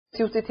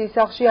Justice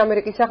სახში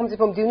ამერიკის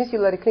სახელმწიფო მდივნის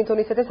ჰილარი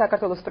კლინტონისა და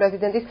საქართველოს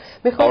პრეზიდენტის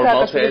მიხეილ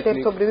სააკაშვილის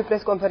ერთობლივი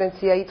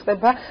პრესკონფერენცია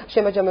იწყება.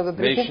 შემაჯამებებ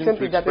ბრიფინგს ჩვენ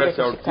პირდაპირ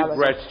ეთერში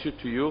gratitude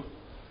to you,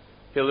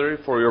 Hillary,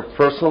 for your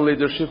personal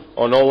leadership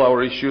on all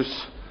our issues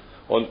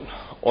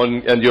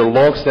and your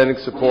long-standing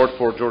support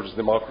for Georgia's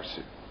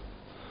democracy.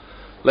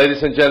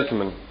 Ladies and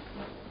gentlemen,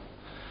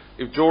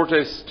 if Georgia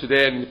is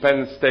today an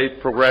independent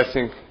state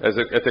progressing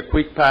at a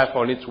quick path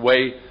on its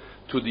way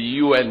to the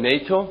EU and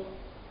NATO,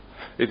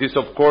 it is,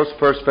 of course,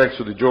 first thanks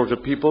to the Georgia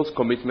people's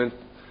commitment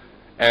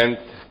and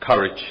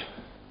courage.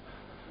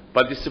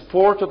 But the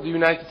support of the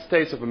United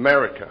States of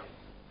America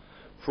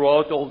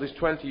throughout all these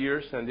 20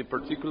 years, and in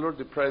particular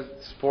the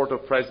support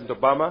of President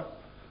Obama,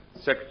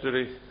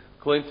 Secretary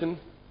Clinton,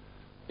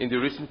 in the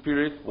recent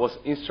period was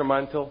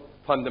instrumental,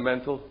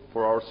 fundamental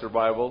for our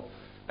survival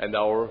and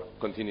our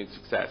continued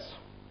success.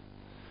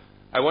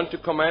 I want to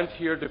commend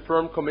here the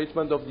firm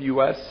commitment of the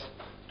U.S.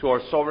 to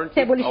our sovereignty,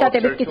 our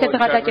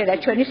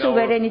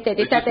suverenity,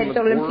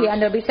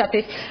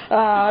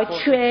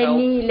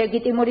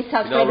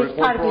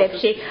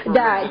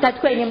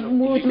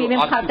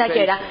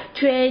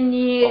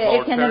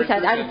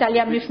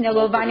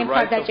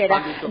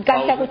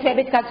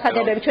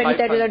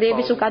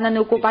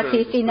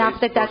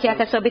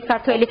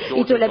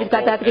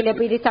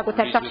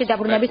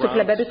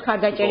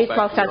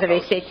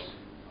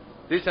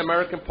 These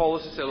American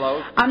policies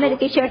allowed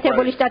American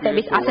შეერთებული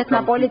შტატების ასეთმა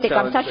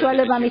პოლიტიკამ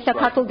საშუალება მისცა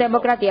ქართულ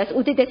დემოკრატიას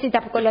უდიდესი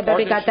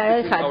დაბრკოლებები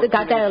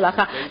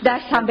გადაელახა და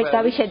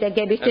სამბეჭდავი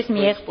შედეგებისთვის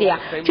მიაღწია.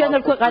 ჩვენ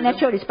ორ ქვეყანას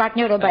შორის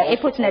პარტნიორობა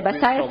ეფუძნება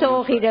საერთო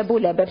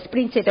ღირებულებებს,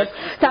 პრინციპებს,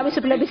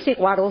 თავისუფლების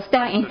სიყვარულს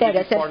და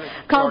ინტერესებს.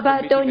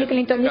 ქალბატონი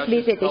კლინტონის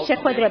ვიზიტის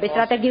შეხვედრების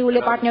სტრატეგიული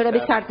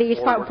პარტნიორობის ქარტიის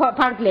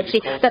ფარგლებში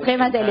და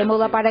დღევანდელი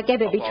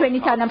მოლაპარაკებები ჩვენი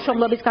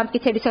თანამშრომლობის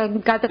განმტკიცების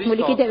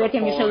გაზრდილი კიდევ ერთი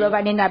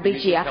მნიშვნელოვანი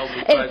ნაბიჯია.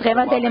 ეს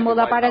დღევანდელი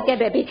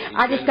ლაპარაკებები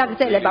არის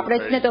გაგრძელება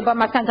პრეზიდენტ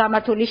ობამასთან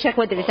გამართული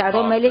შეხვედრისა,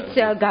 რომელიც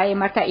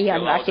გაიმართა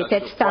იანვარში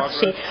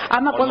თეთრსახში.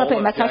 ამ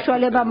ყველაფერმა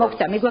საშუალება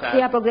მოგვცა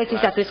მიგვეღწია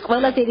პროგრესისათვის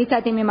ყველა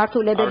ძირითადი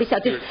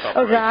მიმართულებებისათვის,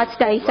 რაც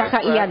დაისახა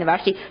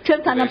იანვარში. ჩვენ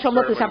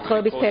თანამშრომლობთ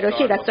უსაფრთხოების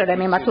სფეროში, რაც სწორედ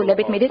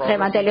მიმართულებით მიდის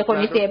დღევანდელი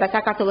ღონისძიება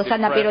საქართველოს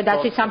სანაპირო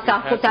დაცვის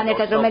სამსახურთან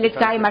ერთად, რომელიც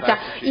გაიმართა,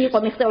 იყო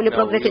მიღწეული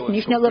პროგრესის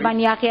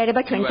მნიშვნელოვანი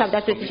აღიარება. ჩვენი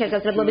თავდაცვითი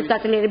შესაძლებლობის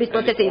გაძლიერების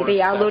პროცესი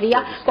რეალურია,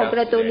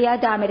 კონკრეტულია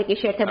და ამერიკის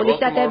შეერთებული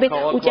შტატები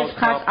უჭერს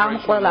ხარს ამ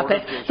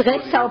ყველაფერს.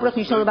 დღეს საუბრობთ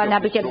მნიშვნელოვან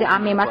ნაბიჯებზე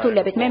ამ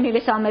მიმართულებით. მე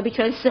მივესალმები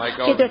ჩვენს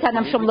კიდევ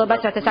თანამშრომლობას,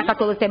 რათა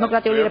საქართველოს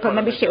დემოკრატიული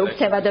რეფორმების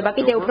შეუქცევადობა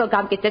კიდევ უფრო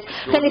გამკითხდეს.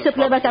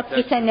 ხელისუფლებას აქვს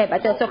იხსენება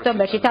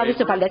ოქტომბერში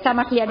თავისუფალი და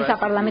სამართლიანი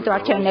საპარლამენტო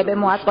არჩევნები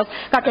მოაწყოს.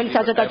 ქართული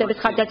საზოგადოების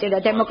ხარდაჭერა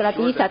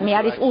დემოკრატიისადმი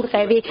არის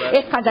ურყევი.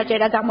 ეს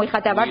ხარდაჭერა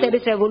გამოიხატა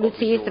ვარდების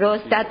რევოლუციის დროს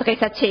და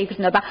დღესაც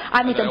შეიგრძნობა.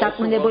 ამიტომ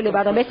დარწმუნებული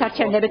ვარ, რომ ეს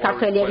არჩევნები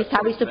ქართველების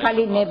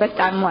თავისუფალი ნებას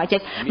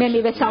წარმოაჩენს. მე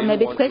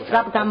მივესალმები თქვენს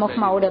სწრაფ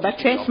გამოხმაურებას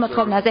ჩვენს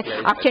მოთხოვნაზე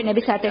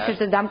არჩევნების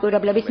საერთაშორისო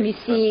დამკვირვებლების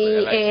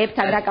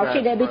მისიებთან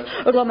დაკავშირებით,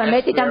 რომ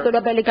მეტი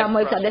დამკვირვებელი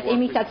გამოიხსნას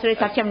იმისათვის,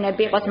 რომ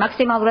არჩევნები იყოს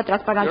მაქსიმალურად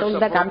ტრანსპარენტული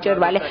და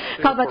გამჭვირვალე.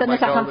 ქალბატონო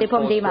სახელმწიფო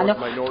მდივანო,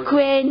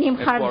 თქვენი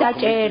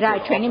მხარდაჭერა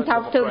ჩვენი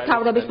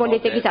მთავრობის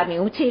პოლიტიკისადმი,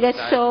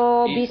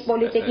 უმცირესობის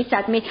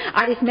პოლიტიკისადმი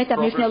არის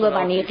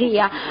მეტამნიშვნელოვანი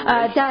ღია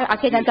და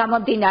აქედან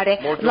გამომდინარე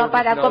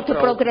ვლაპარაკობთ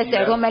პროგრესზე,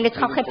 რომელიც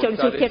ხალხებს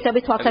შორის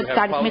ურთიერთობის თვალსაზრისით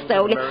არის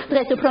მიღწეული.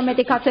 დღეს უფრო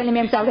მეტი ქართველი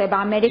მიემგზავრება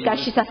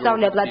ამერიკაში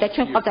სასწავლებლად და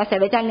ჩვენ ყავთ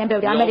ასევე ძალიან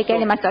ბევრი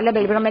ამერიკელი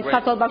მასწავლებელი, რომელიც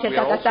ქართულ ბავშვებს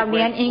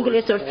აკასწავლიან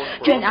ინგლისურს.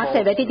 ჩვენ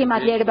ასევე დიდი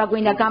მადლიერება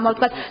გვინდა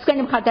გამოვთქვათ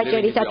თქვენი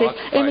მხარდაჭერისათვის,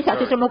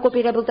 იმისათვის, რომ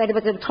ოკუპირებულ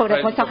ტერიტორიებზე მცხოვრებ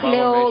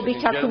მოსახლეობის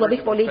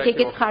ჩართულობის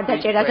პოლიტიკის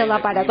მხარდაჭერაზე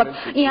ლაპარაკობთ.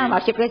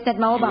 იანვარში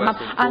პრეზიდენტმა ობამამ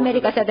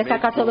ამერიკასა და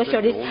საქართველოს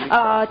შორის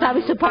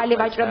თავისუფალი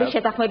ვაჭრობის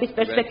შეთანხმების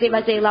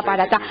პერსპექტივაზე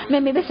ელაპარაკა. მე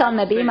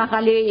მივესალმები იმ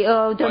ახალი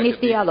დონის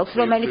დიალოგს,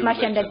 რომელიც მას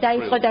შემდეგ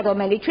დაიწყო და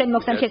რომელიც ჩვენ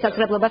მოგცემ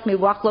შესაძლებლობას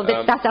მივუახლოვდეთ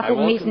დასახულ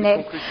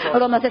მიზნებს,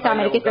 რომელზეც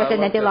ამერიკის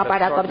პრეზიდენტი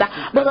ლაპარაკობდა.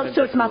 ბოლოს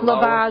სურს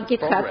მადლობა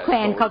გითხრა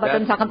თქვენ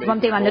ქალბატონო სახელმწიფო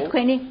მდივანო,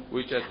 თქვენი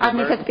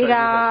ადმინისტრაციის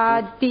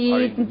პირადი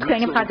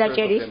თქვენი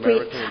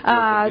მხარდაჭერისთვის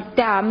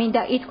და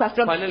მინდა ითქვას,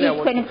 რომ ის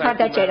თქვენი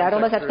მხარდაჭერა,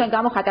 რომელსაც თქვენ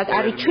გამოხატავთ,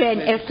 არის ჩვენ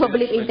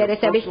ერთობლივ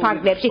ინტერესების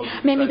ფარგლებში.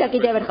 მე მინდა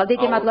კიდევ ერთხელ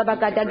დიდი მადლობა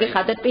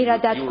გადაგიხადოთ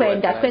პირადად თქვენ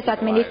და თქვენს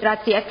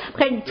ადმინისტრაციას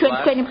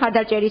თქვენი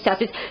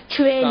მხარდაჭერისათვის,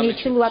 ჩვენი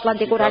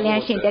ჩრდილოატლანტიკურ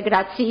ალიანსში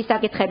ინტეგრაციის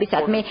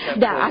საკითხებისადმი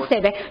და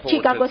ასევე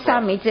ჩიკაგოს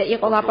სამიტზე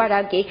იყო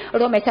ლაპარაკი,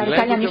 რომელიც არის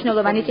ძალიან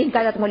მნიშვნელოვანი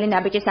წინგადადგმული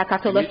ნაბიჯი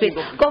საქართველოსთვის.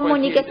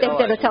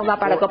 კომუნიკაციებზე როცა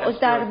ვლაპარაკობ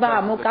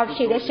 28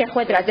 მოკავშირეს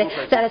შეხვედრაზე,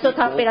 სადაც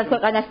 4 პირად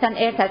ქვეყანასთან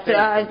ერთად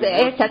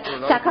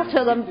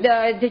საქართველოს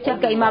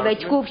იმავე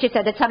ჯგუფში,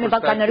 სადაც სამი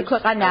ბალკანური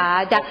ქვეყანაა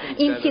და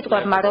იმ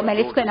სიტყვებმა,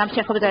 რომელიც თქვენ ამ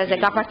შეხვედრაზე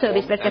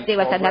გაფართოების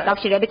პერსპექტივასთან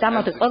დაკავშირებით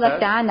ამოთქვით, ყველას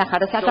დაანახა,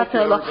 რომ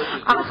საქართველოს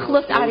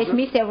ახლოს არის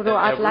მის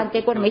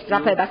ევროატლანტიკურ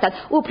მისწრაფებასთან,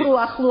 უფრო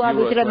ახლოა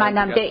ვიდრე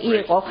მანამდე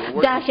იყო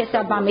და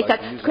შესაბამისად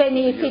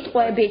თქვენი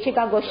სიტყვები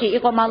ჩიკაგოში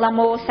იყო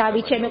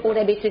მალამოსავი ჩემი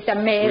ყურებისთვის და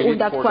მე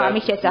უნდა ვთქვა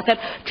ამის შესახებ.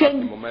 ჩვენ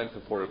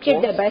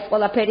ჭირდება ეს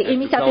ყველაფერი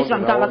იმისათვის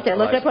რომ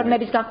გავახდელოთ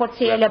რეფორმების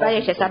განხორციელება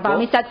ეს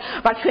შესაბამისად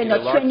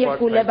ვაჩვენოთ ჩვენი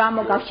რგულება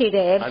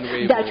მოკავშირეებს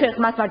და ჩვენ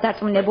ხმას ვარ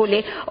დარწმუნებული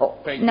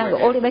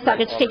ორივე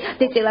საკითხში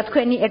დიდწილად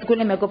თქვენი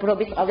ერთგული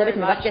მეგობრობის ყალბებით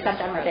მივახდეთ ამ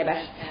წარმატებას.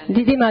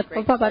 დიდი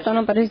მადლობა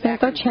ბატონო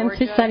პრეზიდენტო,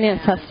 ჩემთვის ძალიან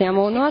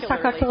სასიამოვნოა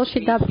საქართველოში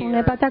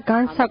დაბრუნება და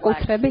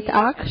განსაკუთრებით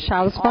აქ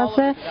შავ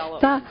ზღვაზე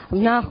და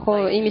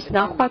იმის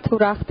ნახვა თუ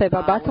რა ხდება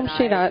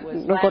ბათუმში,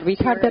 როგორ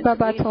ვითარდება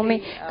ბათუმი,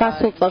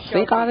 გასულ წელს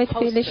ვიყავით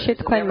თბილისში,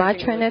 თქვენ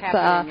მაჩვენეთ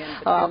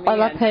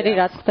ყველაფერი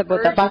რაც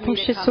ხდებოდა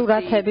ბათუმში,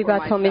 სურათები,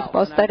 ბათუმის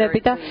პოსტერები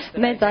და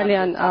მე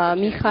ძალიან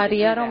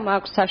მიხარია რომ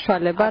მაქვს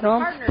საშუალება რომ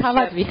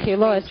თავად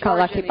ვიხილო ეს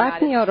ქალაქი.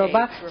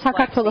 პარტნიორობა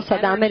საქართველოსა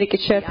და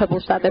ამერიკის შეერთებულ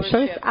შტატებს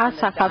შორის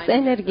ასახავს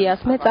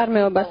ენერგიას,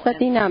 მეწარმეობას და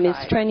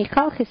დინამიზმს ჩვენი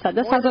ხალხისა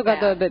და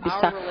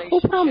საზოგადოებებისა.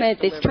 უფრო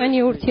მეტიც ჩვენი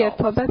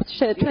ურთიერთობებს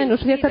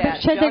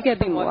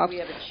შედეგები მოაქვს.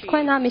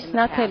 თქვენ ამის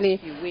ნათელი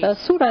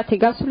სურათი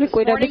გასული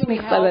კვირების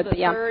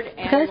მიღწევებია.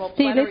 დღეს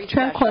დილით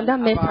ჩვენ გქონდა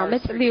მესამე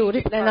წლიური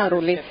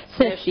პლენარული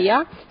სესია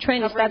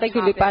ჩვენი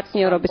სტრატეგიული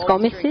პარტნიორობის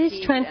კომისიის.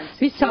 ჩვენ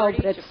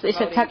ვისაუბრეთ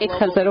ისეთ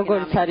საკითხებზე,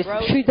 როგორიც არის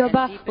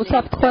მშვიდობა,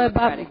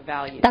 უსაფრთხოება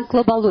და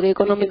გლობალური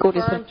ეკონომიკური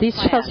ზრდის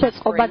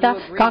შესაწყობა და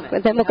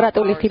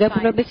დემოკრატიული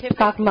ღირებულების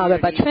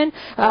გაღრმავება. ჩვენ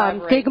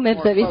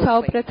გეგმებზე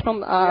ვისაუბრეთ, რომ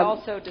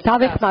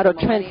დავეხმაროთ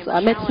ჩვენს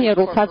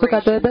მეცნიერულ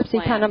საზოგადოებებს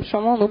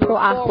ითანამშრომლონ უფრო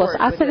ახლოს.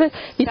 ასევე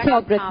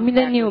ვისაუბრეთ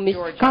მილენიუმის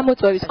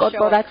გამოწვევის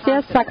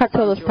კორპორაციას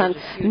საქართველოსთან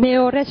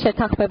მეორე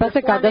შეთანხმებაზე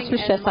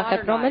გადასვლის შესახებ,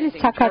 რომელიც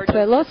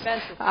საქართველოს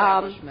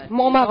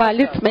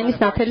მომავალი რწმენის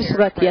ნათელი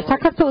სურათია.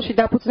 საქართველოში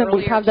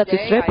დაფუძნებული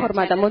თავდაცვის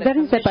რეფორმა და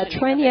მოდერნიზება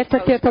ჩვენი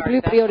ერთ-ერთი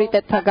ერთობლივი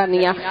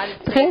პრიორიტეტთაგანია.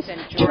 დღეს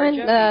ჩვენ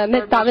მე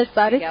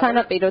დავესწარით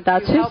სანაპირო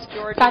დაცვის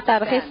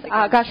კატარღის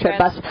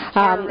გაშვებას.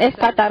 ეს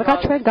კატარღა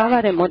ჩვენ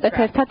გავარემონტეთ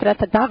ერთად,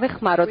 რათა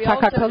დავეხმაროთ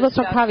საქართველოს,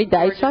 რომ თავი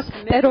დაიცვას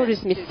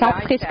ტერორიზმის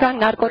საფრთხისგან,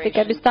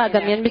 ნარკოტიკების და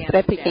ადამიანების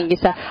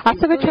ტრაფიკინგისა.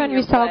 ასევე ჩვენ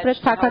ვისაუბრეთ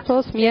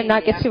საქართველოს მიერ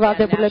ნაკისრი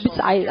ვალდებულების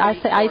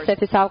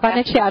ISF-ის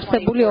ავღანეთში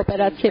არსებული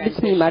ოპერაციების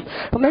მიმართ,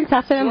 რომელიც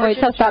ასევე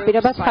მოიცავს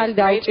დაპირებას ხალი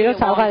დაუჭიროს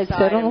ავღანეთის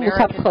ეროვნულ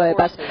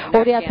უსაფრთხოებას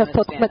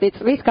 2014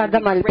 წლის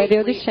გარდამავალი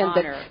პერიოდის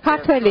შემდეგ.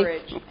 ქართველი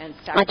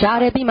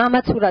ჯარები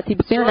მამაცურად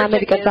იბრძვიან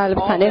ამერიკელ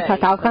ძალებთან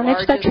ერთად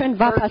ავღანეთში და ჩვენ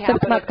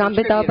ვაფასებთ მათ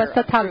გამბედაობას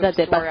და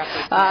თავდადებას.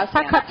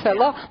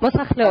 საქართველო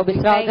მოსახლეობის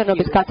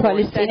რაოდენობის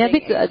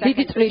გათვალისწინებით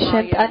დიდი წვლის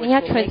შემტანია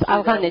ჩვენს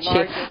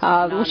ავღანეთში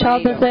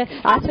მუშაობაზე.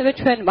 ასევე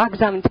ჩვენ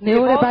ვაგზავნით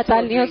მეორე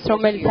ბატალიონს,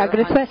 რომელიც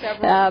აგრეთვე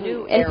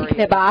ეს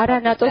იქნება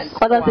არანატოს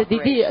ყველაზე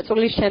დიდი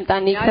წვლის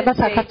შემტანი იქნება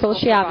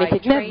საქართველოში ამით.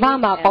 მე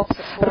ვამაყობ,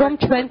 რომ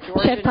ჩვენ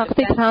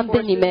შევთანხმდით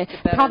რამდენიმე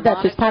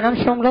თავდაცვის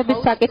თანამშრომლობის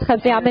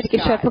საკითხებზე.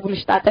 ამერიკის შეერთებული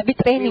შტატები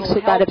ტრეინინგს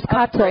უტარებს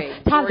ქართულ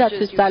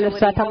თავდაცვის ძალებს,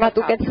 რათა მათ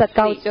უკეთესად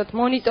გაუწიოთ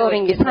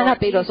მონიტორინგი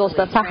სანაპირო ზოლს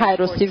და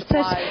საჰაერო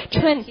სივრცეს.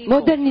 ჩვენ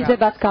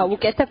მოდერნიზებას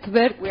გავუკეთებთ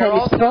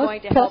ვერტფელის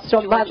პროცესს,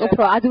 რომ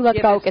უფრო ადვილად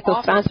გაუკეთოს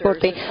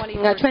ტრანსპორტი.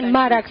 ჩვენ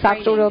მარაგს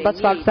აქტიურობას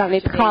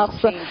ვაგზავნით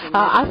ხალხს.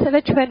 ასევე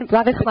ჩვენ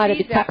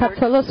ვავეხმარებით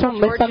საქართველოს, რომ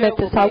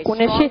მე-13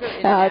 საუკუნეში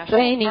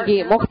ტრეინინგი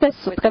მოხდეს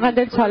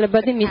დღევანდელი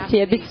ცვალებადი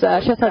მისიების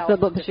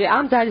შესაძლებლობაში.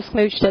 ამ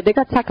ძალისხმევის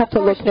შედეგად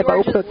საქართველოს იქნება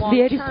უფრო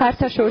ძლიერი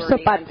საერთაშორისო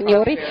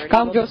პარტნიორი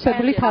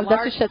გაუმჯობესებული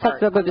თავდაცვის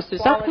შესაძლებლობისთვის.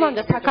 რა თქმა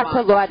უნდა,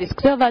 საქართველო არის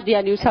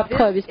გრძელვადიანი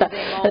უსაფრთხოების და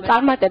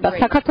წარმატება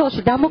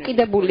საქართველოში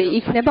დამოკიდებული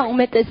იქნება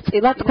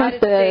უმეტესწილად თქვენს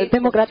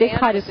დემოკრატიის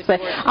ხარისხზე.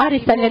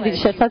 არის ძალიან დიდი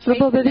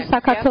შესაძლებლობები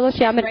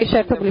საქართველოში. ამერიკის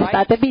შეერთებული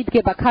შტატები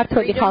იდგება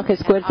ქართველი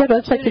ხალხის გვერდზე,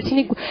 როდესაც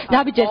ისინი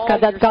ნაბიჯებს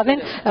გადადგავენ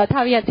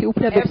თავიანთი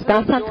უფლებების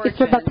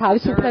განსამტკიცებლად,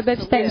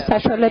 თავისუფლებების და იმ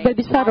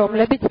საშუალებებისა,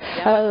 რომლებიც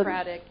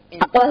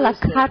ყველა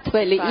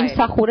ქართველი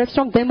იმსახურებს,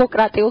 რომ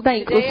დემოკრატიულ და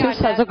ინკლუზიურ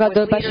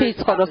საზოგადოებაში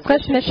იცხოვროს.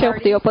 დღეს მე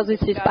შევხვდი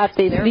ოპოზიციის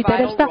პარტიის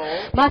ლიდერებს და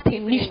მათი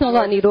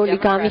მნიშვნელოვანი როლი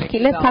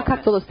გამიხილეთ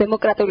საქართველოს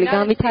დემოკრატიული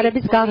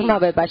განვითარების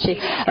გაღრმავებაში.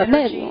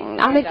 მე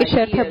ამერიკის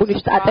შეერთებული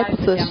შტატებს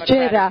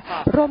სჯერა,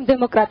 რომ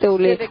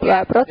დემოკრატიული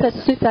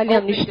პროცესისთვის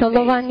ძალიან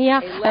მნიშვნელოვანია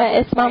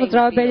ეს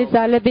მამოძრავებელი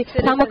ძალები,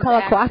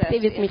 სამოქალაქო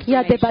აქტივიზმი,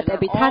 ღია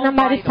დებატები,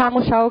 თანამარი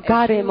სამუშაო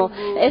გარემო.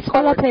 ეს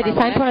ყველაფერი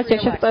საინფორმაციო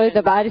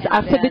შეღწევება არის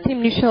არსებითი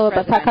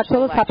მნიშვნელობა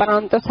საქართველოს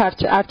პარლამენტოს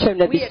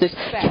არჩევნებისთვის.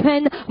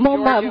 ჩვენ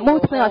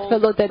მოუთმენად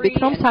ველოდებით,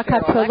 რომ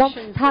საქართველოს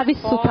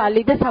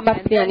თავისუფალი და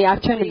სამართლიანი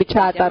არჩევნები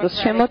ჩაატაროს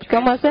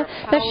შემოდგომაზე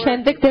და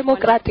შემდეგ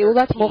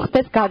დემოკრატიულად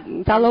მოხდეს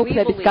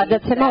ძალაუფლების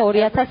გადაცემა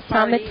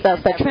 2013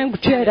 წელს. და ჩვენ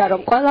გვჯერა,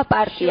 რომ ყველა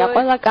პარტია,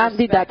 ყველა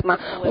კანდიდატმა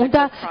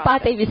უნდა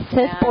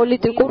პატივისცეს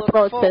პოლიტიკურ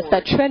პროცესს და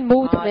ჩვენ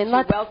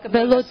მოუთმენად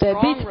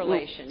ველოდებით,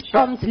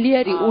 რომ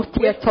ძლიერი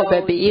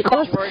ურთიერთობები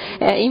იყოს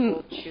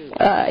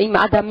იმ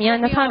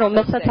ადამიანთან,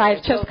 რომელსაც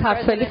აირჩევს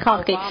ქართველი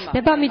ხალხი.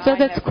 ნება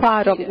მიწოდეთ თქვა,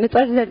 რომ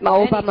პრეზიდენტმა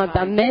ობამამ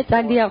და მე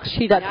ძალიან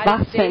ხშირად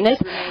ვახსენეთ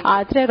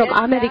ადრე, რომ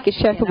ამერიკის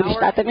შეერთებული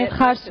შტატები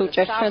მხარს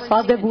უჭერს ჩვენს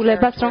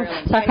ვალდებულებას, რომ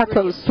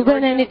საქართველოს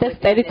სუვერენიტეტს,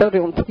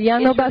 ტერიტორიულ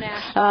მთლიანობას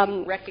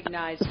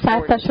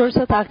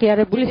საერთაშორისო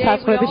აღიარებული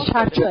საზღვრების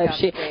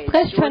ჩარჩოებში.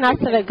 დღეს ჩვენ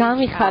ასევე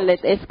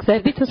გამიხალეთ ეს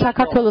გზები, თუ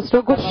საქართველოს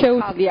როგორ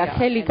შეუძლია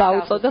ხელი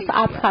გაუწოდოს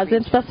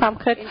აფხაზეთს და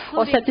სამხრეთ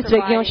ოსეთის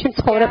რეგიონში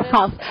მცხოვრებ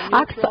ხალხს.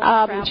 აქ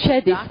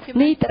შედის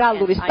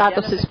ნეიტრალური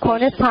სტატუსის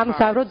მქონე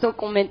სამგზავრო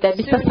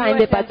დოკუმენტების და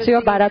საინდეპაციო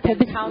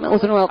ბარათების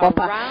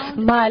უზრუნველყოფა.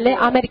 მალე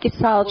ამერიკის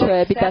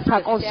საელჩოები და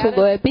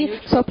საკონსულოები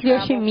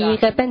სოფლიოში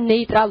მიიღებენ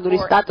ნეიტრალური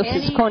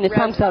სტატუსის მქონე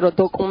სამგზავრო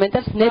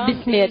დოკუმენტებს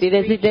ნებისმიერი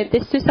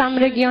რეზიდენტისთვის ამ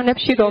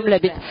რეგიონებში,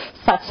 რომლებიც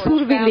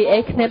სურვილი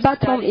ექნებათ,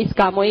 რომ ის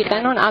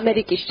გამოიყენონ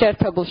ამერიკის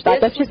შეერთებულ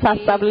შტატებში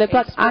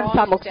სასწავლებლად ან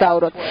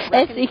სამოგზაუროდ.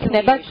 ეს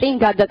იქნება წინ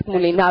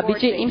გადადგმული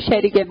ნაბიჯი იმ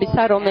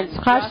შერიგებისა, რომელიც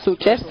ხარს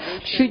უჭერს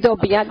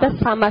მშვიდობიან და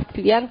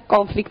სამართლიან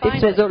კონფლიქტის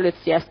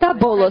რეზოლუციას. და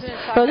ბოლოს,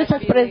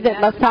 როდესაც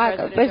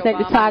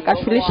პრეზიდენტი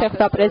სააკაშვილი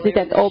შეხვდა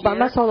პრეზიდენტ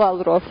ობამას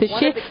ოვალურ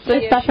ოფისში,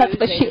 წლის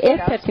დასაწყისში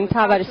ერთ-ერთი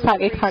მთავარი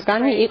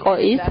საკითხი იყო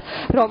ის,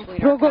 რომ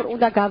როგორ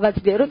უნდა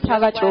გავაძლიეროთ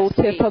სავაჭრო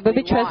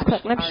ურთიერთობები ჩვენს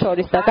ქვეყნებს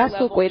შორის და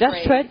გასულ კვირას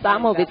ჩვენ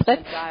წამოვიწყეთ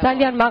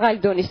ძალიან მაღალი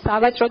დონის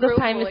სავაჭრო და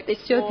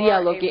საინვესტიციო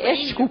დიალოგი. ეს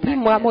ჯგუფი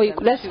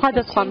გამოიკვლევს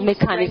სხვადასხვა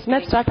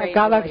მექანიზმებს, რათა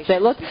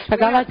გავაგრძელოთ და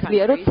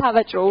გავაძლიეროთ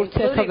სავაჭრო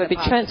ურთიერთობები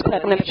ჩვენს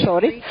ქვეყნებს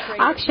შორის.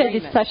 აქ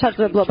შედის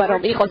საშუალება,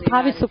 რომ იყოს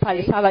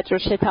თავისუფალი სავაჭრო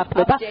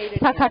შეთანხმება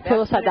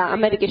საქართველოსა და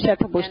ამერიკის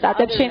შეერთებულ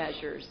შტატებში,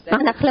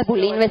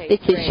 ანახლებული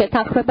ინვესტიციის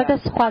შეთანხმება და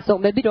სხვა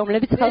ზომები,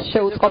 რომლებიც ხელს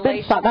შეუწყობენ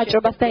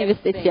სავაჭრობას და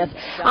ინვესტიციას.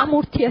 ამ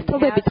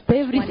ურთიერთობებით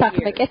ბევრი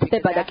საქმე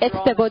კეთდება და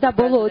კეთდებოდა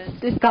ბოლო 20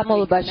 წლის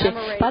განმავლობაში.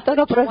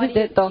 ბატონო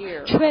პრეზიდენტო,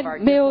 ჩვენ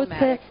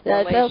მე-20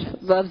 წელს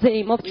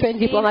ვზეიმობთ ჩვენ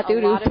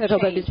დიპლომატიური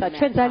ურთიერთობებისა.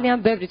 ჩვენ ძალიან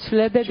ბევრი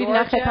ცვლილებები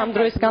ვნახეთ ამ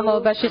დროის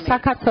განმავლობაში.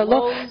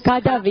 საქართველოს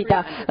გადავიდა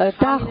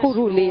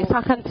დახურული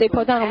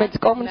სახელმწიფოდან, რომელიც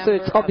კომუნისტური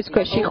წყობის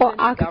ქვეშ იყო,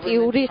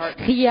 აქტიური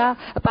ღია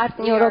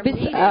პარტნიორობის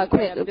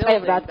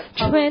წევრად.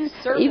 ჩვენ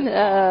იმ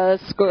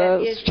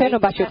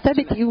შენობაში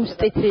ვხდებით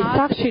იუსტიციის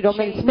სახლში,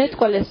 რომელიც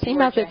მეტყველეს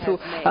იმაზე, თუ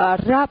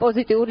რა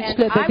პოზიტიური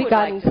ცვლილებები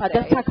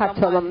განიცადა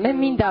საქართველოს. მე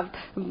მინდა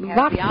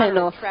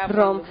ვახსენო,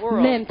 რომ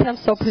მე მთელ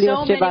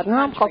მსოფლიოში ვარ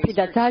ნამყოფი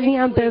და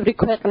ძალიან ბევრი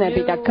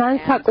ქვეყნები და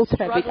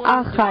განსაკუთრებით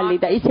ახალი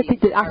და ისეთი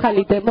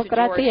ახალი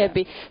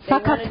დემოკრატიები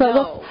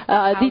საქართველოს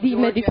დიდი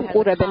იმედით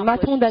უყურებენ.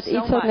 მათ უნდათ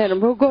იცოდნენ,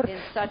 რომ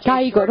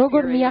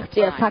როგორ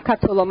მიაღწია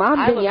საქართველოს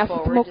ამდენი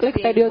ასეთ მოკლე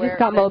პერიოდის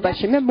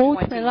განმავლობაში. მე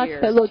მოუთმენლად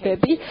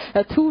ველოდები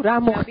თუ რა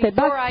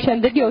მოხდება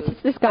შემდეგი 20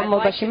 წლის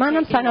განმავლობაში.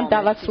 მანამ სანამ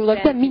დავასრულებ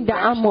და მინდა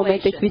ამ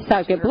მომენტით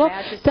ვისარგებლო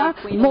და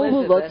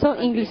მოვულოცო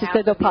ინგლისის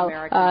დედოფალ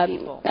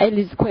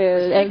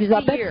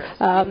ელიზაბეტს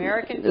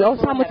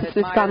 60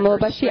 წლის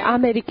განმავლობაში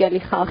ამერიკელი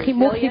ხალხი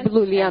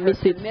მოხიბლულია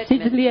მისი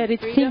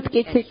სიძლიერით,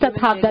 სიმტკიცით და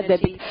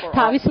თავდადებით,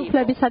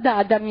 თავისუფლებისა და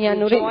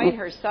ადამიანური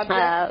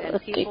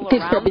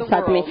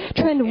ღირსებისადმი.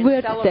 ჩვენ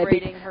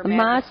ვერთდებით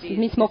მას,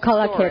 მის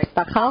მოქალაქეებს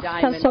და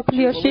ხალხს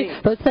მსოფლიოში,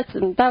 როდესაც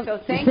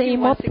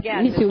ზეიმობთ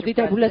მისი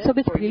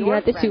უდიდებულესობის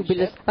ბრილიანტის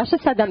იუბილეს.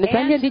 ვაშესადამე,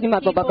 ძალიან დიდი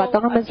მადლობა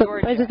ბატონო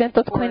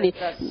პრეზიდენტო თქვენი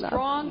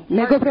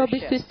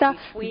მეგობრობისთვის და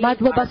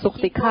მადლობას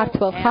ვუხდი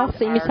ქართველ ხალხს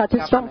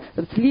იმისათვის, რომ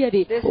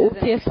ძლიერი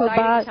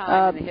ურთიერთობა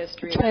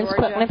ჩვენს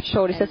ქვეყნებს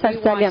შორის. ეს არის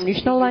ძალიან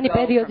მნიშვნელოვანი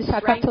პერიოდი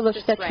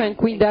საქართველოში და ჩვენ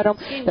გვინდა რომ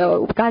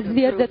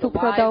გაძლიერდეთ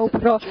უფრო და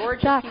უფრო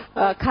და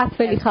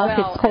ქართველი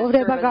ხალხის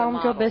ცხოვრება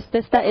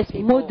გაუმჯობესდეს და ეს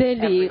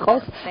მოდელი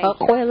იყოს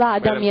ყველა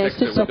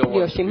ადამიანისთვის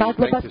მსოფლიოში.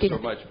 მადლობას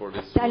გიხდით.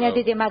 ძალიან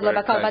დიდი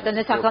მადლობა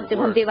ქალბატონო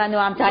სახელმწიფო მდივანო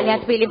ამ ძალიან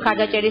თბილი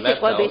მხარდაჭერი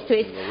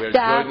სიტყვებისთვის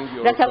და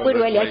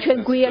რასაკვირველია ჩვენ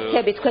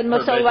გვიერთებით თქვენ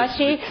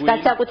მოსავალში,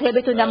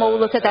 განსაკუთრებით უნდა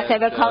მოვულოცოთ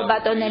ასევე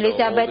ქალბატონ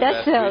ელიზაბეტას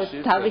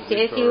თავისი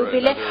ეს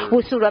იუბილე,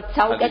 ვუსურვებთ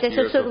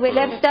საუკეთესო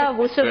სურვილებს და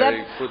ვუსურვებთ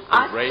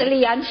 100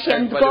 წლიან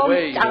შემდგომ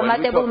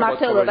წარმატებულ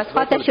მმართველობას.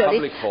 სხვათა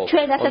შორის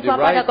ჩვენ ასეთ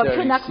ლაპარაკობთ,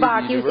 ჩვენ აქ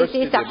ვართ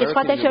იუსტიციის სახლში,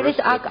 სხვათა შორის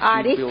აქ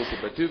არის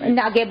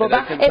ნაგებობა.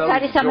 ეს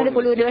არის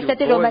ამერიკული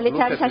უნივერსიტეტი, რომელიც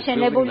არის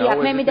აშენებული აქ.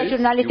 მე მინდა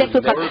ჟურნალისტებს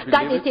ვთქვათ,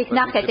 გადით იქ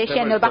ნახეთ ეს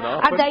შენობა.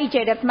 არ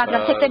დაიჯერებთ,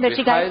 მაგრამ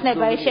სექტემბერში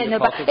გაიხსნება ეს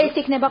შენობა. ეს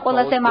იქნება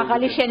ყველაზე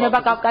მაღალი შენობა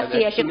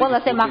კავკასიაში,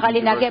 ყველაზე მაღალი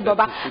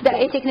ნაგებობა და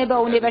ეს იქნება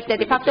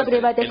უნივერსიტეტი.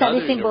 ფაქტობრივად ეს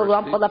არის სიმბოლო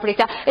ამ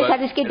ყველაფრისა. ეს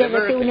არის კიდევ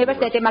ერთი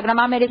უნივერსიტეტი, მაგრამ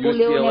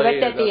ამერიკული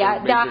უნივერსიტეტია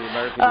და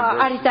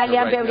არის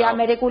ძალიან ბევრი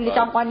ამერიკული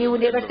წამყვანი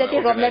უნივერსიტეტი,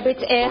 რომლებიც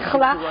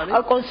ეხლა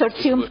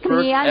კონსორციუმს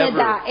ქმნიან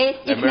და ეს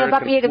იქნება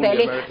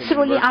პირველი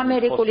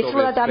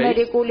სრულად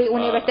ამერიკული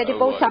უნივერსიტეტი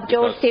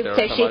პოსტსაბჭოურ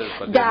სივრცეში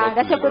და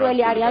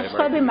რასაკვირველი არიან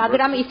სხვები,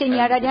 მაგრამ ისინი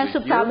არ არიან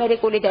სუფთა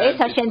ამერიკული და ეს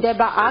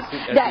აშენდება აქ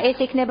და ეს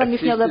იქნება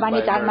მნიშვნელოვანი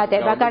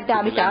წარმატება. გარდა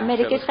ამისა,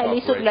 ამერიკის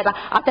ხელისუფლება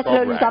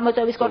ათასწლეულის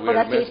გამოწვევის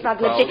კორპორაციის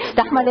ფარგლებში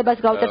დახმარებას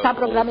გაუწევს ამ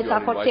პროგრამის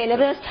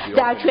განხორციელებას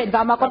და ჩვენ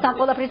ვამაყობთ ამ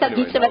ყველაფრის და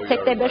გიწევთ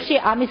სექტემბერში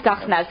ამის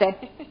გახსნაზე.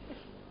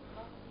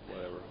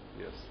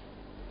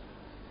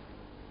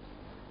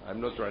 I'm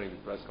not running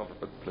the press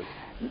conference, but please.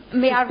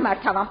 მე არ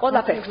მართავ ამ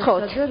ყველაფერს,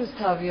 გთხოვთ.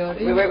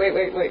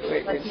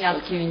 Wait. Let me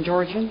ask you in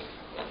Georgian.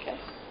 Okay.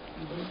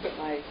 Put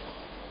my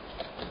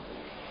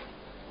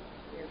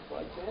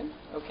earplugs in.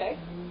 Okay.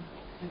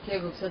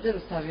 მიხეილ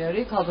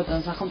რუსთავიარი,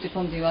 ქალბატონ სახელმწიფო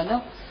მდივანო.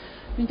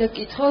 მინდა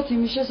გკითხოთ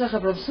იმის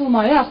შესახებ, რომ სულ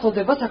მალე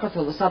ახლოვდება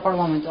საქართველოს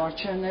საპარლამენტო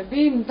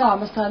არჩევნები და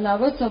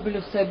ამასთანავე ცნობილი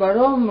ხდება,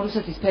 რომ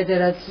რუსეთის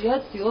ფედერაცია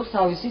ცდილობს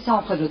თავისი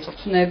სამხედრო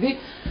წვრთნები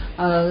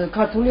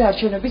ქართული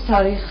არჩევნების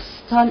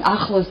თარიღთან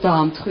ახლოს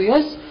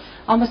დაამთხვიოს.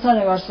 ამასთან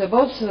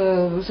არსებობს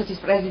რუსეთის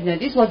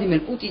პრეზიდენტის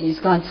ვლადიმერ პუტინის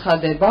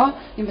განცხადება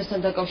იმასთან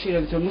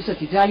დაკავშირებით, რომ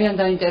რუსეთი ძალიან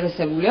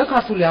დაინტერესებულია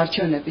ქართული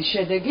არჩევნების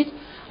შედეგით.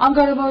 ამ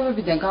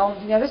გარემოებებიდან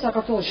გამომდინარე,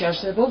 საქართველოში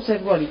არსებობს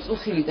ერთგვარი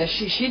წუხილი და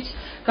შიშიც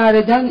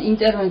გარედან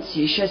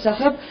ინტერვენციის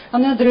შესახებ,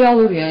 ამიტომ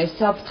რეალურია ეს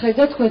საფრთხე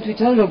და თქვენ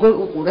თვითონ როგორ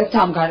უყურებთ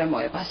ამ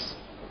გარემოებას?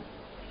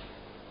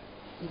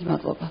 დიდი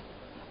მადლობა.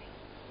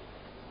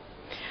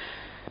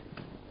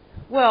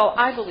 Well,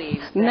 I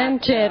believe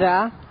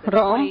that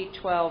რომ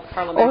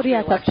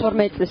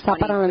 2012 წლის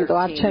საპარლამენტო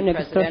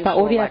არჩევნების დროს და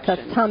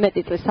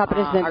 2013 წლის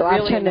საპრეზიდენტო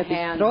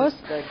არჩევნების დროს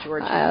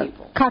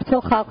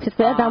ქართულ ხალხის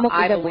და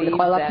დამოკიდებული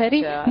ყველაფერი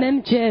მე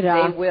მჯერა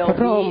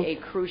რომ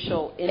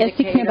ეს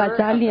იქნება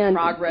ძალიან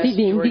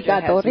დიდი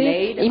ინდიკატორი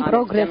იმ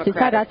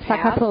პროგრესისა რაც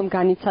საქართველოს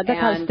განიცადა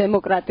თავის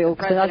დემოკრატიულ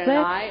გზაზე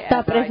და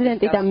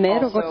პრეზიდენტი და მე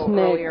როგორც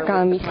მე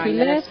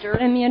გამიხილე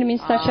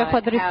პრემიერ-მინისტრთა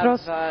შეხვედრის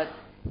დროს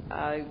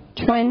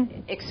ჩვენ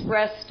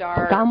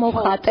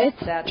გამოვხატეთ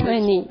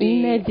ჩვენი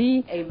იმედი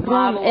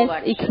რომ ეს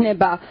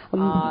იქნება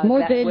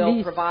მოდელი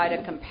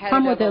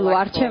სამოდელო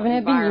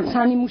არჩევნები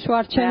სამიმუშო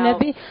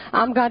არჩევნები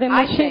ამ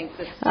გარემოში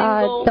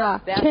და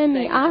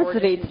ჩემი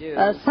აზრით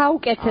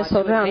საუკეთესო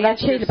რაც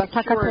შეიძლება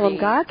საქართველოს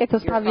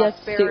გააკეთოს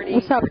თავისი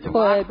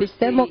უსაფრთხოების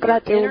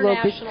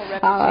დემოკრატიულობის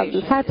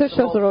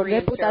საერთაშორისო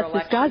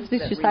რეპუტაციის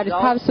გაზრდისთვის არის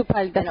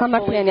თავისუფალი და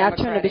სამართლიანი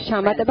არჩევნების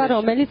ჩამატება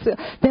რომელიც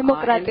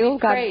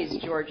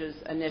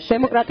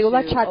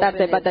დემოკრატიულად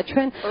ჩატარდება და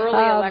ჩვენ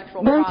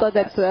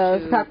მომწოდებთ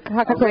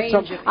საქართველოს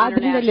რომ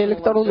ადრინდელი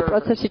ელექტრონული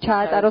პროცესი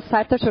ჩაატაროს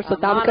საერთაშორისო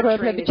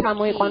დამკვირვებლები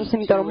ჩამოიყვანოს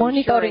იმიტომ რომ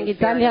მონიტორინგი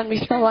ძალიან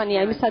მნიშვნელოვანია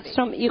იმისათვის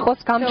რომ იყოს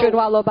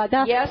გამჭვირვალობა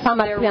და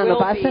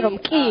სამართლიანობა ასე რომ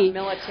კი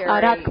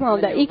რა თქმა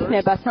უნდა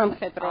იქნება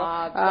სამხედრო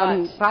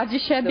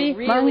ვაჯიშები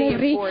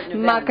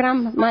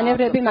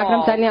მანევრები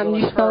მაგრამ ძალიან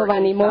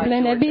მნიშვნელოვანი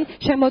მოვლენები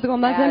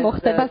შემოდგომაზე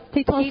მოხდება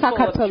თვითონ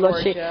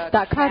საქართველოში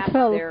და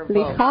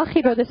ქართველი ხალხი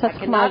როდესაც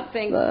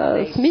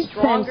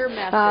მისცემს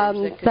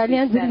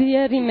ძალიან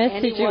ძლიერი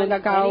მესიჯი უნდა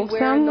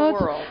გაუგზავნოთ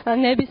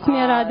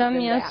ნებისმიერ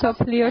ადამიანს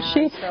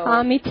სოფლიოში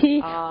ამითი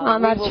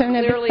ამ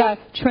არჩევნების და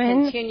ჩვენ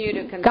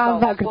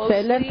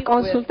გავაგრძელებთ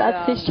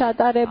კონსულტაციის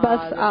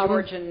ჩატარებას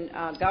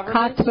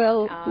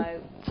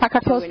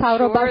საქართველოს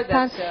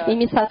თავრობასთან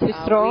იმისათვის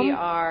რომ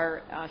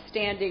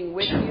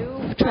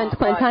ჩვენ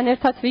თქვენთან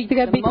ერთად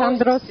ვიგდებით ამ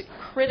დროს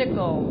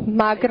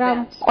მაგრამ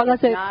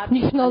ყველაზე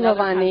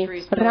მნიშვნელოვანი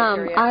რამ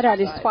არ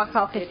არის სხვა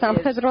ხალხის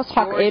სამხედრო,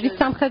 სხვა ერის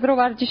სამხედრო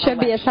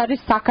ვარჯიშები, ეს არის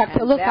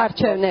საქართველოს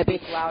არჩევნები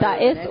და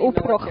ეს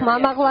უფრო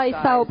ხმამაღლა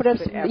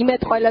ისაუბრებს,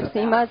 იმეთყველებს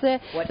იმაზე,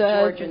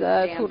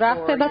 თუ რა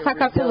ხდება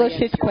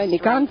საქართველოში, თქვენი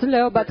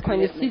გამძლეობა,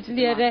 თქვენი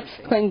სიძლიერე,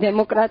 თქვენი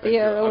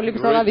დემოკრატიული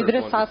ბრძოლა ვიდრე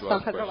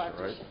სამხედრო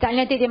ვარჯიში.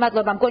 ძალიან დიდი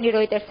მადლობა, მგონი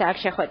როიტერს არ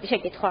შეხვედი,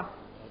 შეკითხვა.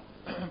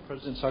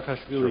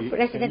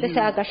 პრეზიდენტ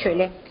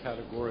სააკაშვილი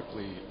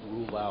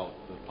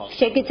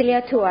შეგიძლია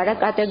თუ არა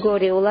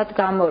კატეგორიულად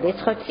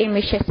გამორიცხოთ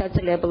იმის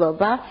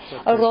შესაძლებლობა,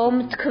 რომ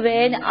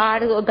თქვენ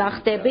არ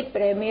გახდებით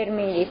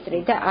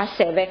პრემიერ-მინისტრი და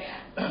ასევე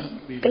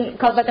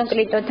ქალბატონ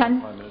კლინტონთან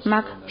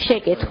მაქვს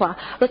შეკითხვა.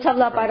 როცა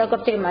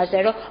ვლაპარაკობთ იმაზე,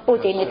 რომ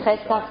პუტინი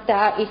დღეს გახდა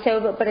ისევ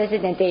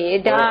პრეზიდენტი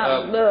და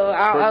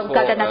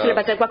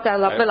გადანაცვლებაზე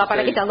გვაქვს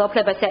ლაპარაკი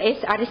ძალაუფლებაზე, ეს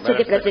არის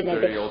ცუდი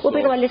პრეზიდენტი.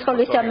 უპირველეს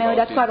ყოვლისა მე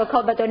უნდა თქვა, რომ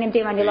ქალბატონი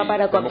მდივანი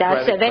ლაპარაკობდა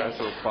ასევე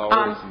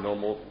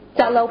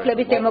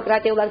ძალაუფლების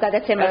დემოკრატიულად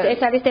გადაცემაზე.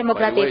 ეს არის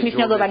დემოკრატიის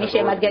მნიშვნელოვანი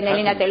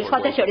შემადგენელი ნაწილი.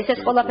 სხვათა შორის ეს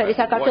ყველაფერი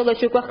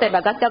საქართველოში უკვე ხდება.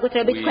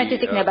 განსაკუთრებით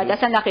თქვენთვის იქნება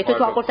დასანახი თუ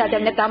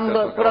თვალყურსადევნებთ ამ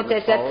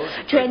პროცესებს.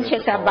 ჩვენ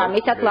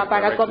შესაბამისად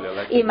ლაპარაკობთ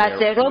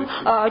იმაზე, რომ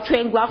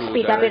ჩვენ გვაქვს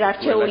პირდაპირ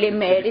არჩეული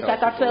მერი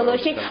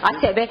საქართველოში,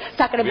 ასევე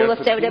საკრებულოს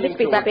წევრები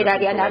პირდაპირ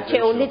არიან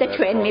არჩეული და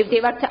ჩვენ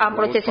მივდივართ ამ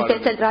პროცესის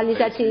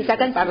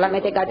დეცენტრალიზაციისაგან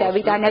პარლამენტზე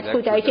გადავიდანეთ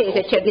ქუთაისში,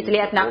 ისე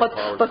შეგიძლიათ ნახოთ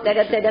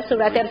პოსტერებზე და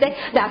სურათებზე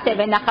და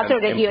ასევე ნახავთ,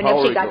 რომ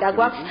რეგიონებში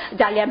გადაგვაქვს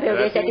ძალიან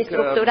ბევრი ესეთი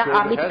სტრუქტურა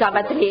ამით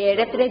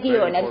გავაძლიერებთ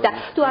რეგიონებს და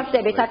თუ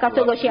არსებობს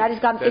საქართველოში არის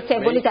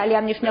გამტკიცებული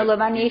ძალიან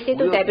მნიშვნელოვანი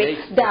ინსტიტუტები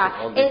და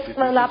ეს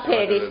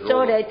ყველაფერი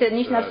სწორედ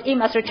ნიშნავს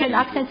იმას, რომ ჩვენ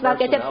აქცენტს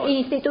ვაკეთებთ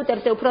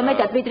ინსტიტუტებზე უფრო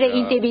მეტად ვიდრე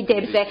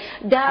ინდივიდებზე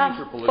და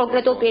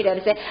კონკრეტულ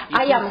პირებზე.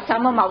 აი ამ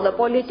სამომავლო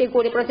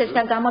პოლიტიკური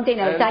პროცესიდან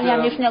გამომდინარე ძალიან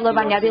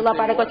მნიშვნელოვანია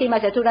ვილაპარაკოთ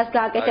იმაზე, თუ რას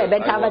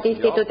გააკეთებენ თავად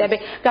ინსტიტუტები.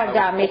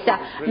 გარდა ამისა,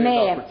 მე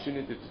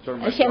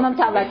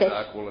შემომთავაზე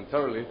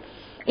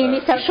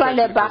იმის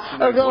საშუალება,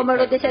 რომ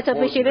როდესაც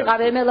ოფისში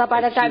ვიყავ, მე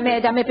ლაპარაკე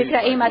და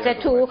მიფიქრა იმაზე,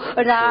 თუ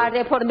რა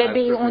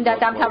რეფორმები უნდა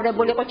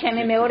დამთავრებულიყო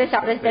ჩემი მეორე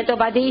საპრეზიდენტო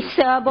ვადის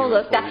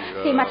ბოლოს და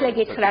სიმართლე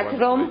გითხრათ,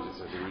 რომ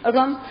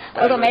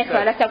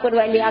ეხლა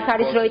რასაკვირველი აქ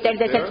არის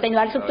როიტერზე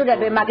წინვარი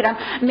სტრუქტურები, მაგრამ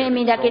მე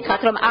მინდა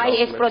გითხრათ, რომ აი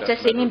ეს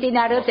პროცესი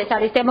მიმდინარეობს, ეს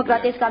არის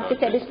დემოკრატიის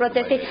გამტკიცების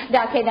პროცესი და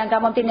აქედან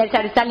გამომდინარე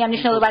არის ძალიან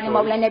მნიშვნელოვანი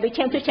მოვლენები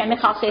ჩემთვის, ჩემი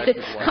ხალხისთვის.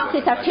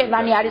 ხალხის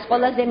არჩევანი არის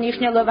ყველაზე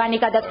მნიშვნელოვანი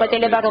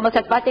გადაწყვეტილება,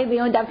 რომელსაც პატივი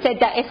უნდა ვცეთ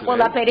და ეს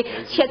ყველაფერი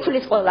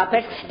შეცვლის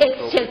ყველაფერს.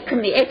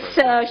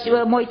 ეს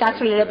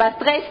მოიტანსვლელებას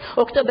დღეს,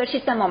 ოქტომბერში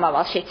და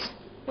მომავალშიც.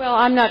 Well,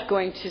 I'm not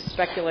going to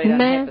speculate on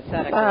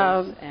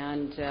hypotheticals and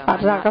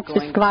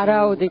რაღაცის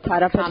გვარაუდით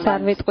არაფერს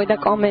არ ვიტყვი და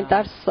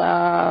კომენტარს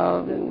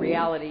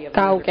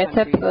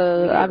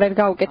ვერ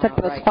გავუკეთებ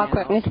სხვა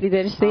ქვეყნის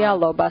ლიდერის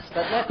რეალობას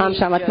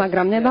ამჟამად,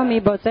 მაგრამ ნება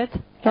მიბოძეთ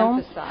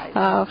რომ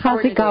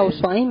ხაზი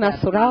გაუსვა იმას,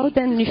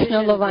 რაოდენ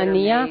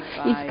მნიშვნელოვანია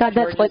ის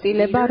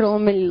გადაწყვეტილება,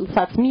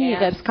 რომელსაც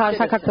მიიღებს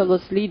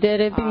საქართველოს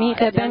ლიდერები,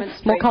 მიიღებენ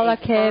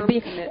მოქალაქეები,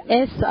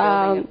 ეს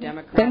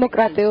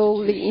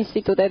დემოკრატიული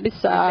ინსტიტუტების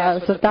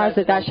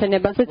ზრდაზე და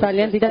აშენებაზე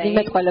ძალიან დიდად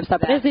იმეწყველებს და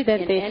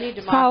პრეზიდენტი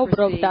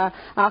საუბრობდა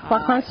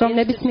ახლახანს, რომ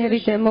ნებისმიერი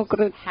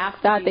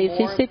დემოკრატიის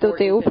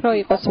ინსტიტუტი უფრო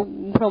იყოს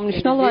უფრო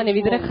მნიშვნელოვანი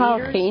ვიდრე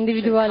ხალხი,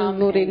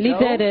 ინდივიდუალური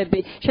ლიდერები,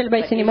 შეიძლება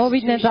ისინი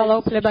მოვიდნენ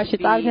ძალაუფლებაში,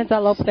 წავიდნენ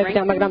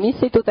ძალაუფლებიდან, მაგრამ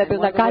ინსტიტუტები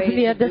უნდა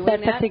გაძლიერდეს,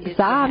 ერთ-ერთი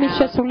გზა ამის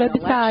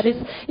შესრულებისა არის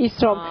ის,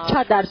 რომ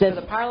ჩატარდეს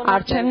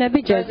არჩევნები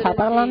ჯერ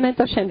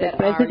საპარლამენტო, შემდეგ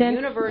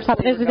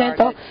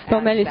საპრეზიდენტო,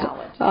 რომელიც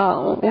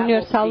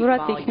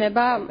უნივერსალურად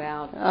იქნება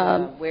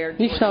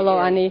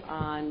მნიშვნელოვანი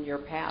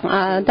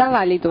და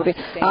ვალიდური.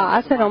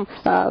 ასე რომ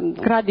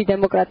გრადი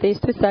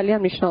დემოკრატიისთვის ძალიან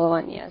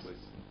მნიშვნელოვანია.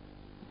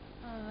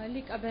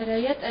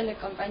 ლიკაბერეია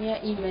ტელეკომპანია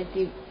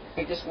იმედი.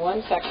 Just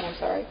one second, I'm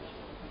sorry.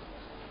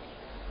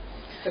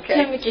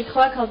 ჩემი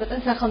კითხვა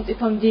ქალბატონ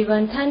სახელმწიფო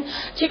მდივანთან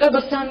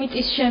ჩიკაგოს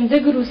სამიტის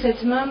შემდეგ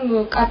რუსეთმა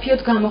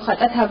კაფიოდ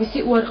გამოხატა თავისი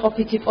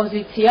უარყოფითი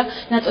პოზიცია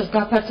ნატოს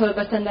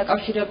გაფართოებასთან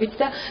დაკავშირებით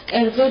და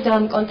კერძოდ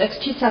ამ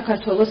კონტექსტში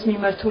საქართველოს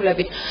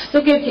მიმართულებით.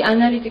 ზოგიერთი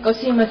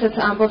ანალიტიკოსი იმასაც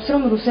ამბობს,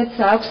 რომ რუსეთს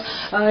აქვს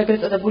ეგრეთ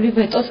წოდებული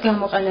ვეტოს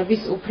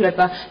გამოყენების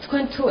უფლება.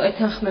 თქვენ თუ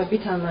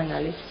ეთანხმებით ამ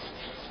ანალიზს?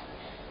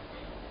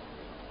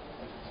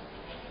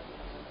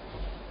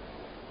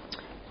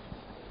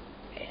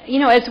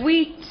 As we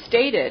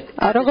stated,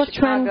 როგორც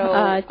ჩვენ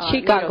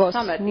ჩიკაგოს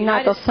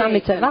ნატოს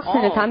სამიტზე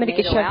ვახსენეთ,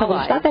 ამერიკის შეერთებული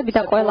შტატები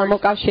და ყველა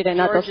მოკავშირე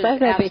ნატოს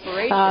წევრები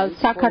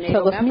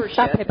საქართველოს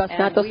მისწრაფებას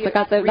ნატოში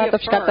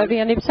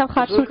გაწევრიანებისა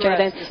მხარს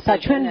უჭერენ და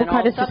ჩვენ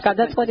ბუქარესტის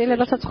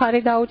გადაწყვეტილებასაც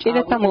ხარი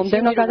დაუჭირეთ და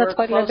მომდევნო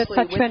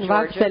გადაწყვეტილებასაც ჩვენ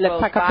ვაგრძელებთ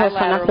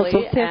საქართველოსთან ახლოს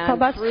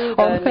ურთიერთობას,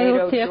 ორმხრივ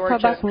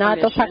ურთიერთობას,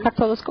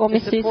 ნატო-საქართველოს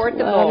კომისიის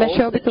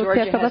მეშვეობით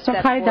ურთიერთობას, რომ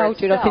ხარი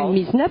დაუჭიროთ იმ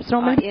მიზნებს,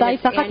 რომელიც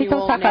დაისახა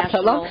თვითონ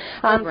საქართველომ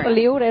ამ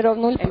წლიურ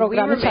ეროვნული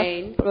პროგრამის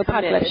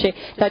ფარგლებში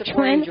და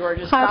ჩვენ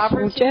ხარს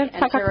უჭერთ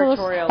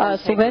საქართველოს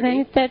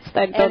სუვერენიტეტს,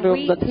 ტერიტორიულ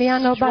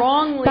მთლიანობას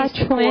და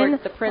ჩვენ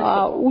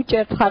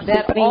უჭერთ ხარს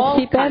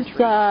პრინციპებს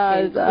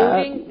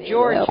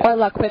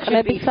ყველა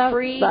ქვეყნებისა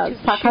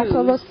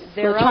საქართველოს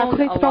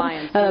ჩათვლით, რომ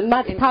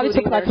მათ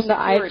თავისუფლად უნდა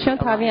აერჩიონ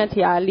თავიანთი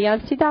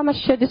ალიანსი და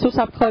ამაში შედის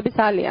უსაფრთხოების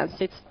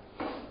ალიანსიც.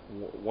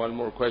 One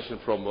more question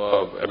from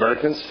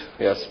Americans.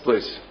 Yes,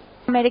 please.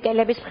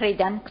 ამერიკელების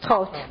მხრიდან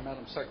გთხოვთ.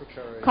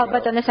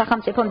 ქალბატონო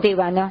სახელმწიფო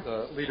მდივანო.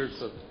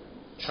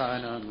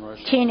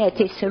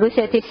 ჩინეთის,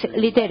 რუსეთის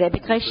ლიდერები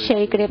დღეს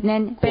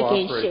შეიკრიბნენ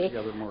პეკინში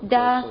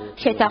და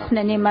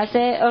შეთანხმდნენ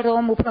იმაზე,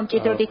 რომ უფრო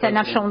მჭიდროდ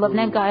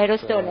ითანამშრომლობდნენ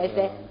გაეროს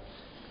დონეზე.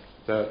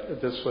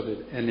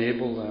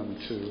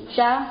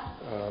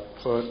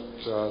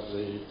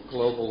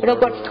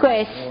 როგორც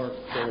თქვენ,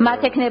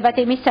 მათ ექნებათ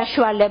იმის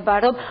საშუალება,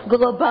 რომ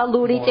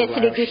გლობალური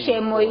წესრიგი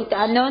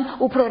შემოიტანონ,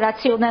 უფრო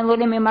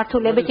რაციონალური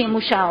მიმართულებით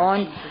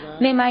იმუშაონ.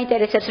 მე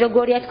მაინტერესებს,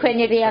 როგორია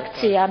თქვენი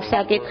რეაქცია ამ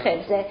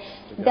საკითხებზე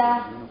და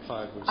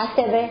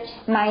ასევე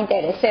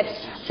მაინტერესებს,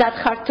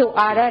 სათხარ თუ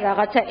არა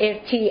რაღაცა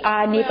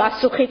ერთიანი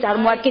პასუხი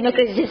წარმოადგინო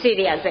კრიზისის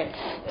სირიაზე.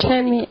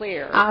 ჩემი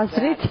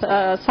აზრით,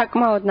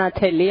 საკმაოდ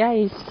ნათელია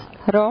ის,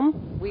 რომ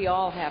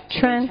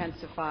ჩვენ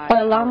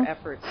ყველამ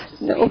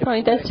უფრო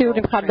ინტენსიური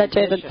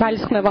მხარდაჭერა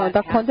ძალისხმევა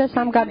უნდა გქონდეს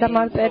ამ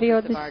გარდამავალ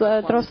პერიოდის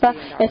დროს და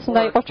ეს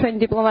უნდა იყოს ჩვენი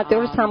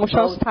დიპლომატიური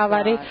სამუშაოს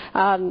მთავარი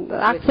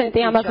აქცენტი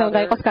ამაზე უნდა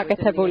იყოს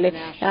გაკეთებული.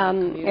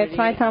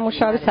 ერთმანეთთან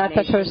მუშაობი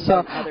საერთაშორისო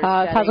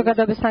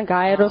საზოგადოებასთან,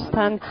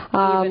 გაეროსთან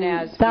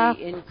და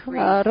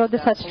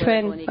როდესაც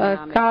ჩვენ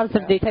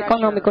გავზრდით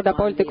ეკონომიკურ და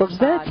პოლიტიკურ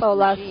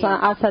ზეწოლას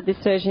ასადის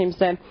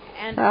რეჟიმზე,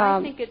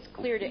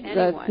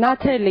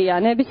 ნათელია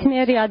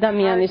ნებისმიერი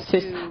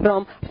ადამიანისთვის,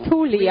 რომ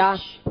რთულია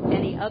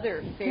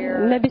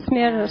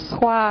ნებისმიერ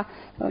სხვა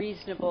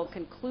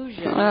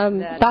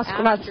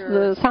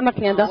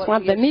სამართლიან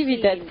დასკვნამდე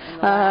მივიდეთ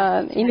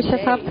იმის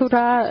შესახებ, თუ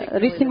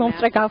რისი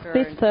მომსწრე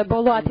გავხდით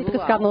ბოლო 10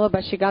 დღის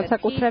განმავლობაში,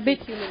 განსაკუთრებით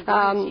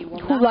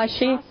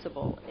ხულაში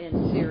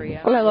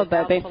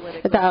კვლელობები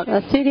და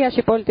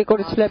სირიაში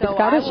პოლიტიკური ცვლილების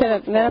გარეშე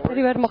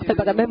ვერაფერი ვერ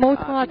მოხდება და მე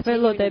მოუთმობ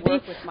ველოდები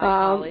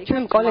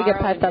ჩვენ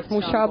კოლეგებთან ერთად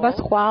მუშაობას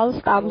ხვალ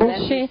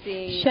სტამბოლში,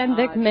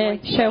 შემდეგ მე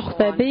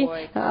შევხვდები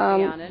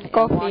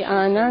კოფი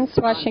ანანს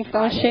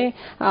ვაშინგტონში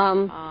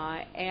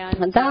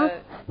და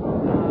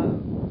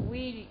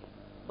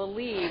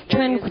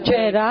ჩვენ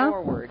გვჯერა,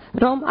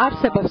 რომ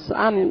არსებობს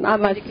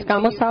ამას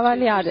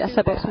გამოსავალი,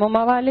 არსებობს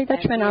მომავალი და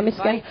ჩვენ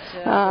ამისკენ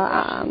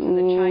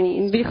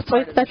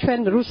ვიხწვით და ჩვენ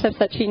რუსებს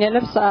და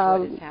ჩინელებს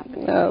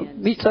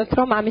ვიწვევთ,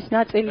 რომ ამის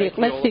ნაწილი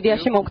იყვნენ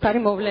სირიაში მომხდარი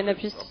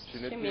მოვლენების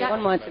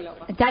მიიღონ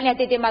მონაწილეობა. ძალიან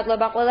დიდი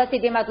მადლობა ყველას,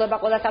 დიდი მადლობა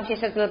ყველას ამ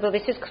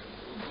შესაძლებლობისთვის.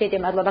 დიდი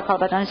მადლობა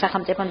ქალბატონო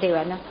სახელმწიფო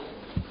მდივანო.